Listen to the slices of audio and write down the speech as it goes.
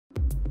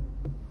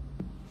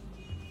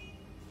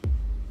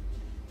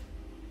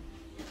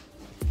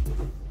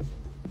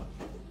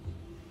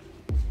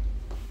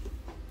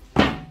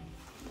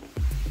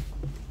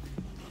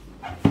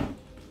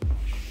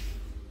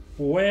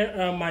Where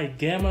are my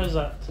gamers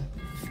at?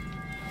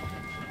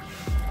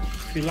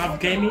 If you love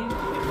gaming,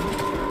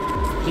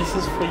 this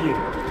is for you.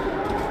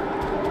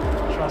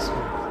 Trust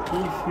me,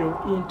 if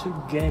you're into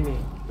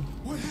gaming,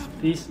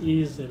 this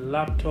is a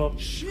laptop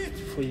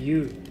for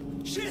you.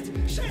 Shit!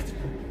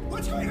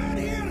 What's going on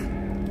here?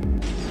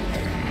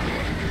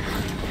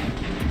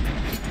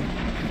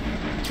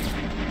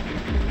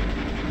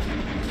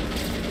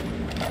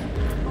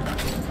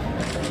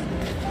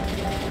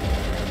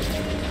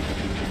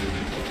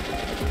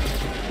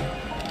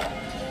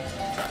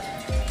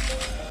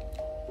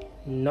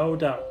 No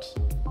doubt,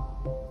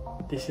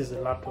 this is a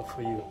laptop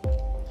for you.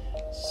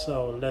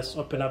 So let's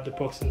open up the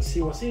box and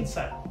see what's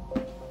inside.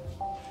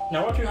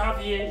 Now what you have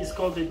here is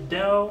called the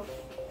DELL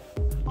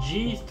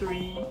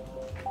G3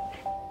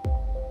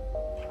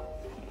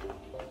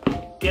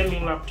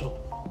 gaming laptop.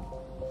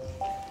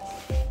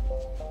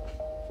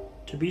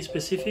 To be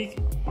specific,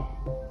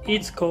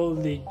 it's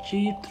called the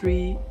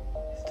G3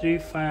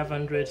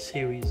 3500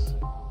 series.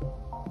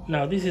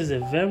 Now this is a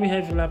very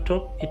heavy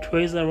laptop. It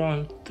weighs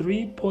around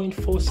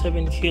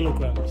 3.47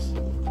 kilograms.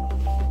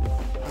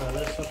 Now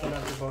let's open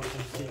up the box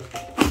and see.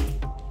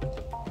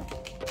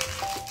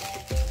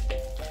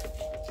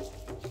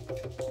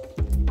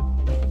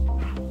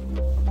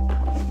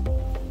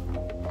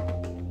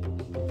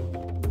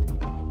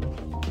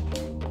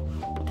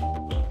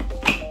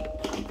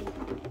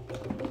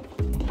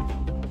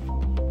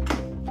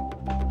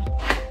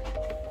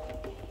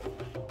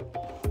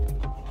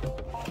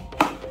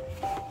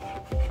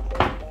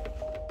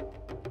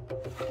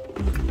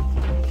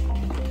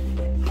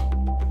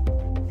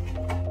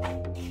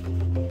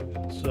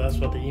 So that's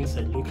what the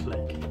inside looks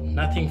like.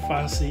 Nothing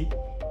fancy,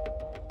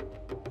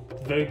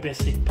 very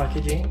basic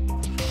packaging.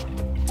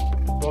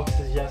 The box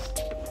is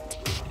just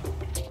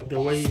the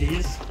way it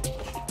is.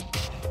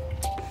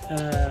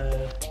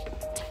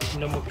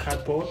 Normal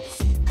cardboard,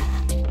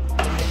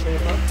 normal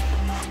paper.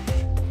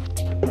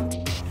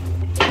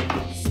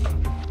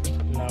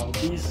 Now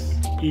this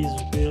is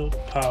real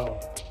power.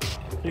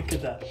 Look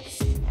at that.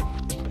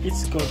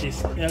 It's got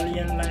this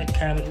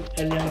alien-like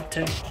alien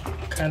tech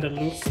kind of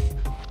look.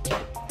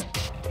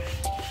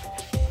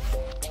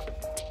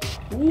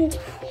 Ooh.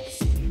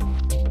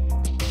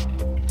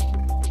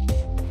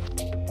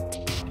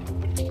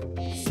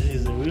 This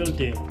is a real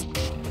deal.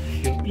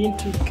 If you're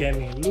into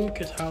gaming,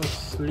 look at how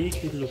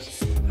sleek it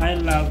looks. I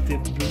love the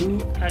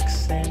blue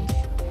accent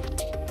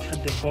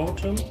at the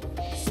bottom.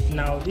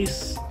 Now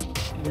this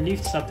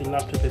lifts up the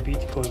laptop a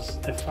bit because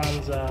the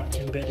fans are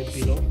embedded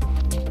below.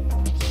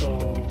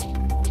 So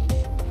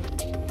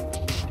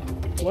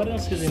what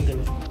else is in the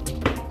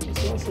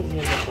box?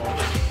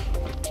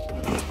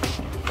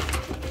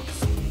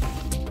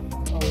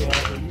 We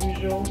have the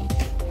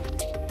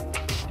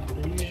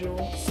usual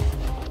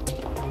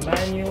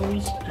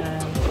manuals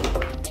and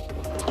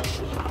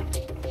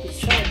the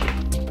charger.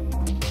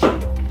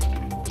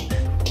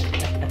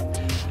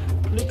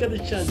 Look at the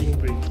charging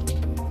brick.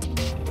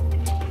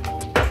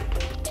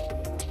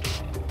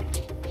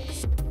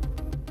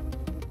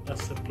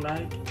 That's the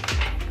plug,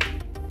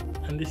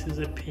 and this is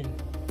a pin.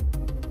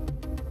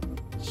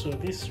 So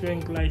this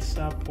ring lights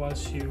up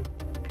once you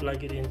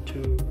plug it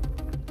into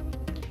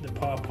the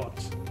power port.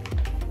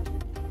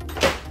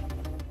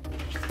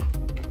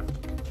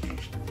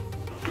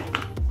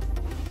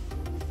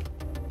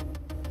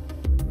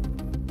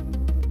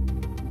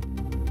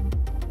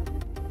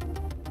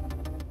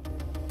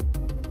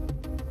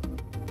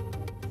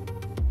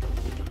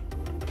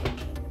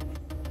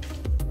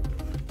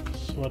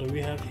 What do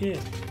we have here?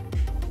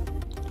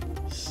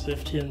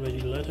 Safety and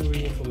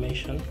regulatory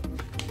information.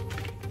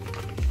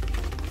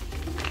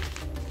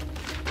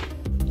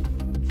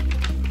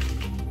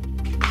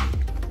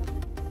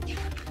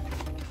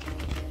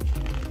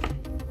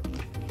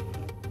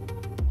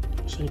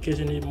 So in case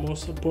you need more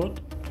support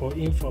or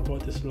info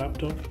about this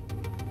laptop,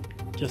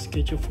 just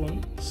get your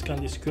phone,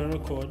 scan this QR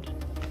code,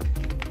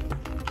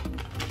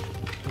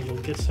 and you'll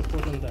get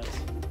support on that.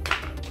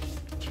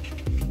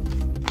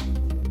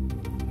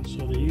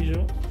 So the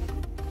usual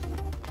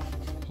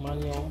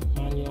manual,